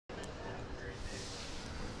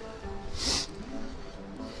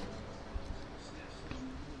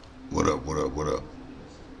What up, what up, what up?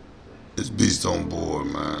 This Beast on board,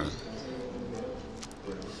 man.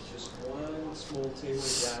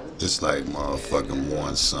 It's like motherfucking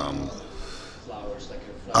one something.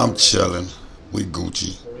 I'm chilling. We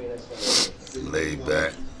Gucci. Laid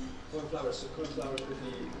back.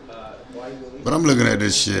 But I'm looking at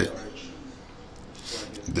this shit.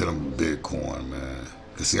 Dealing with Bitcoin, man.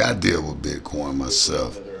 Cause see, I deal with Bitcoin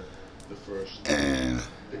myself. And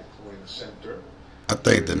I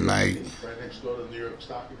think tonight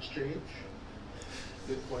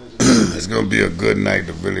it's gonna be a good night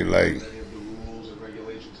to really like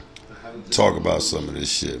talk about some of this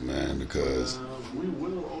shit, man, because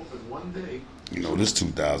you know this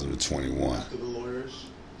 2021.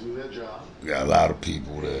 We got a lot of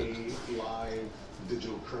people that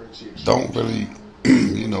don't really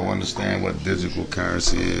understand what digital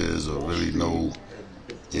currency is or really know,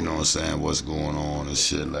 you know what I'm saying, what's going on and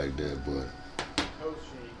shit like that. But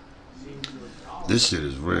this shit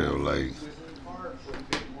is real. Like,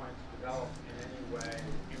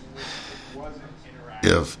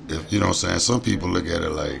 if you know what I'm saying, some people look at it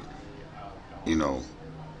like, you know,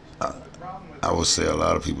 I would say a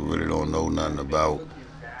lot of people really don't know nothing about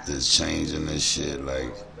this changing this shit.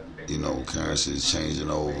 Like, you know, currency is changing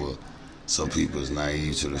over. Some people is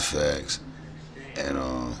naive to the facts. And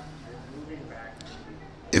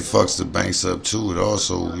it fucks the banks up too. It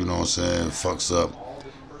also, you know what I'm saying, fucks up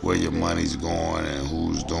where your money's going and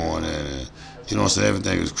who's doing it. And, you know what I'm saying,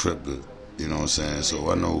 everything is cryptic. You know what I'm saying? So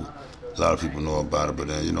I know a lot of people know about it, but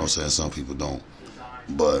then, you know what I'm saying, some people don't.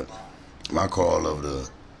 But my call of the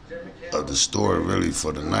story really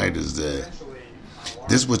for the night is that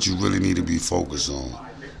this is what you really need to be focused on.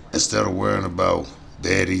 Instead of worrying about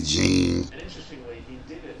Baddie Jean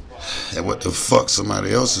and what the fuck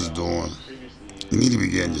somebody else is doing, you need to be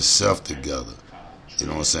getting yourself together. You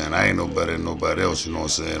know what I'm saying? I ain't no better than nobody else, you know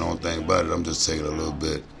what I'm saying? Don't think about it. I'm just taking a little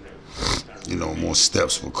bit, you know, more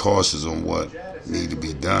steps, precautions on what need to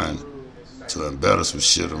be done to embed some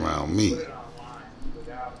shit around me.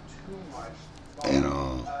 And,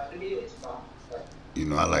 you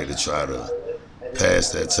know, I like to try to pass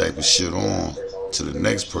that type of shit on to the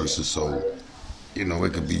next person so, you know,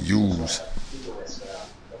 it could be used,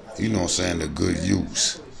 you know what I'm saying, the good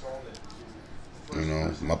use. You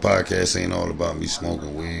know, my podcast ain't all about me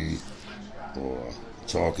smoking weed or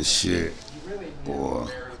talking shit or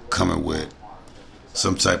coming with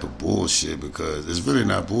some type of bullshit, because it's really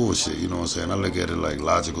not bullshit, you know what I'm saying? I look at it like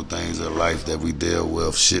logical things of life that we deal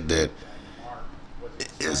with, shit that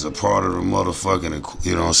is a part of the motherfucking,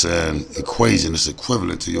 you know what I'm saying, equation. It's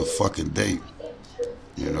equivalent to your fucking date,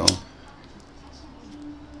 you know?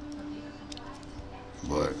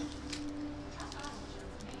 But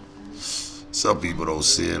some people don't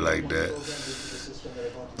see it like that,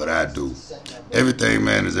 but I do. Everything,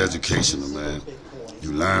 man, is educational, man.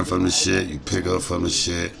 You learn from the shit, you pick up from the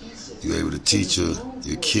shit, you able to teach your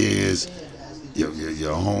kids, your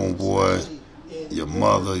homeboy, your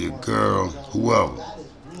mother, your girl, whoever.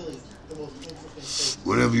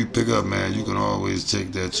 Whatever you pick up, man, you can always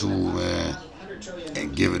take that tool, man,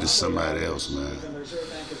 and give it to somebody else, man.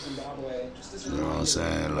 You know what I'm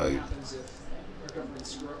saying? Like,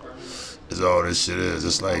 it's all this shit is.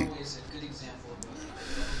 It's like,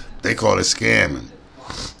 they call it scamming.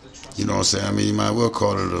 You know what I'm saying? I mean, you might well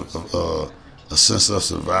call it a sense of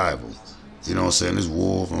survival. You know what I'm saying? There's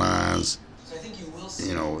wolf lions.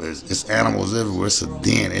 You know, it's animals everywhere. It's a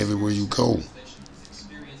den everywhere you go.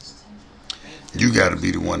 You got to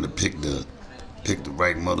be the one to pick the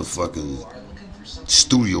right motherfucking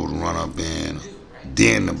studio to run up in.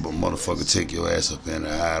 Then the motherfucker take your ass up in and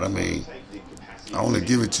hide. I mean, I only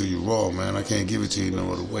give it to you raw, man. I can't give it to you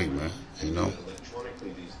no other way, man. You know?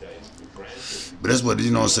 But that's what,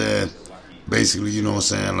 you know what I'm saying? Basically, you know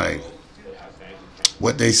what I'm saying? Like,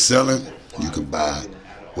 what they selling, you can buy.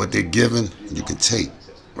 What they're giving, you can take,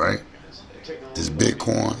 right? This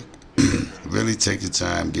Bitcoin, really take your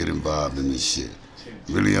time, get involved in this shit.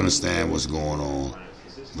 Really understand what's going on.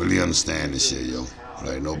 Really understand this shit, yo.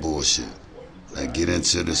 Like, no bullshit. Like, get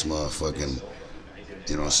into this motherfucking,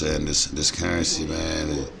 you know what I'm saying, this currency, man,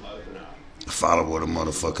 and follow where the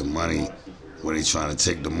motherfucking money, where they trying to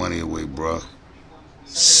take the money away, bruh.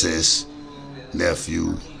 Sis,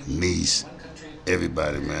 nephew, niece,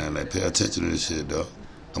 everybody, man. Like, pay attention to this shit, dog.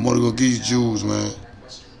 I'm gonna go get you jewels, man.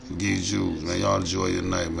 Get you jewels, man. Y'all enjoy your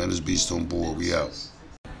night, man. This Beast on board. We out.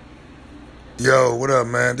 Yo, what up,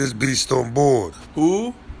 man? This Beast on board.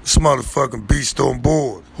 Who? This motherfucking Beast on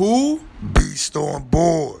board. Who? Beast on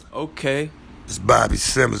board. Okay. It's Bobby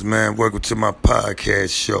Simmons, man. Welcome to my podcast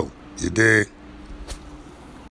show. You dig?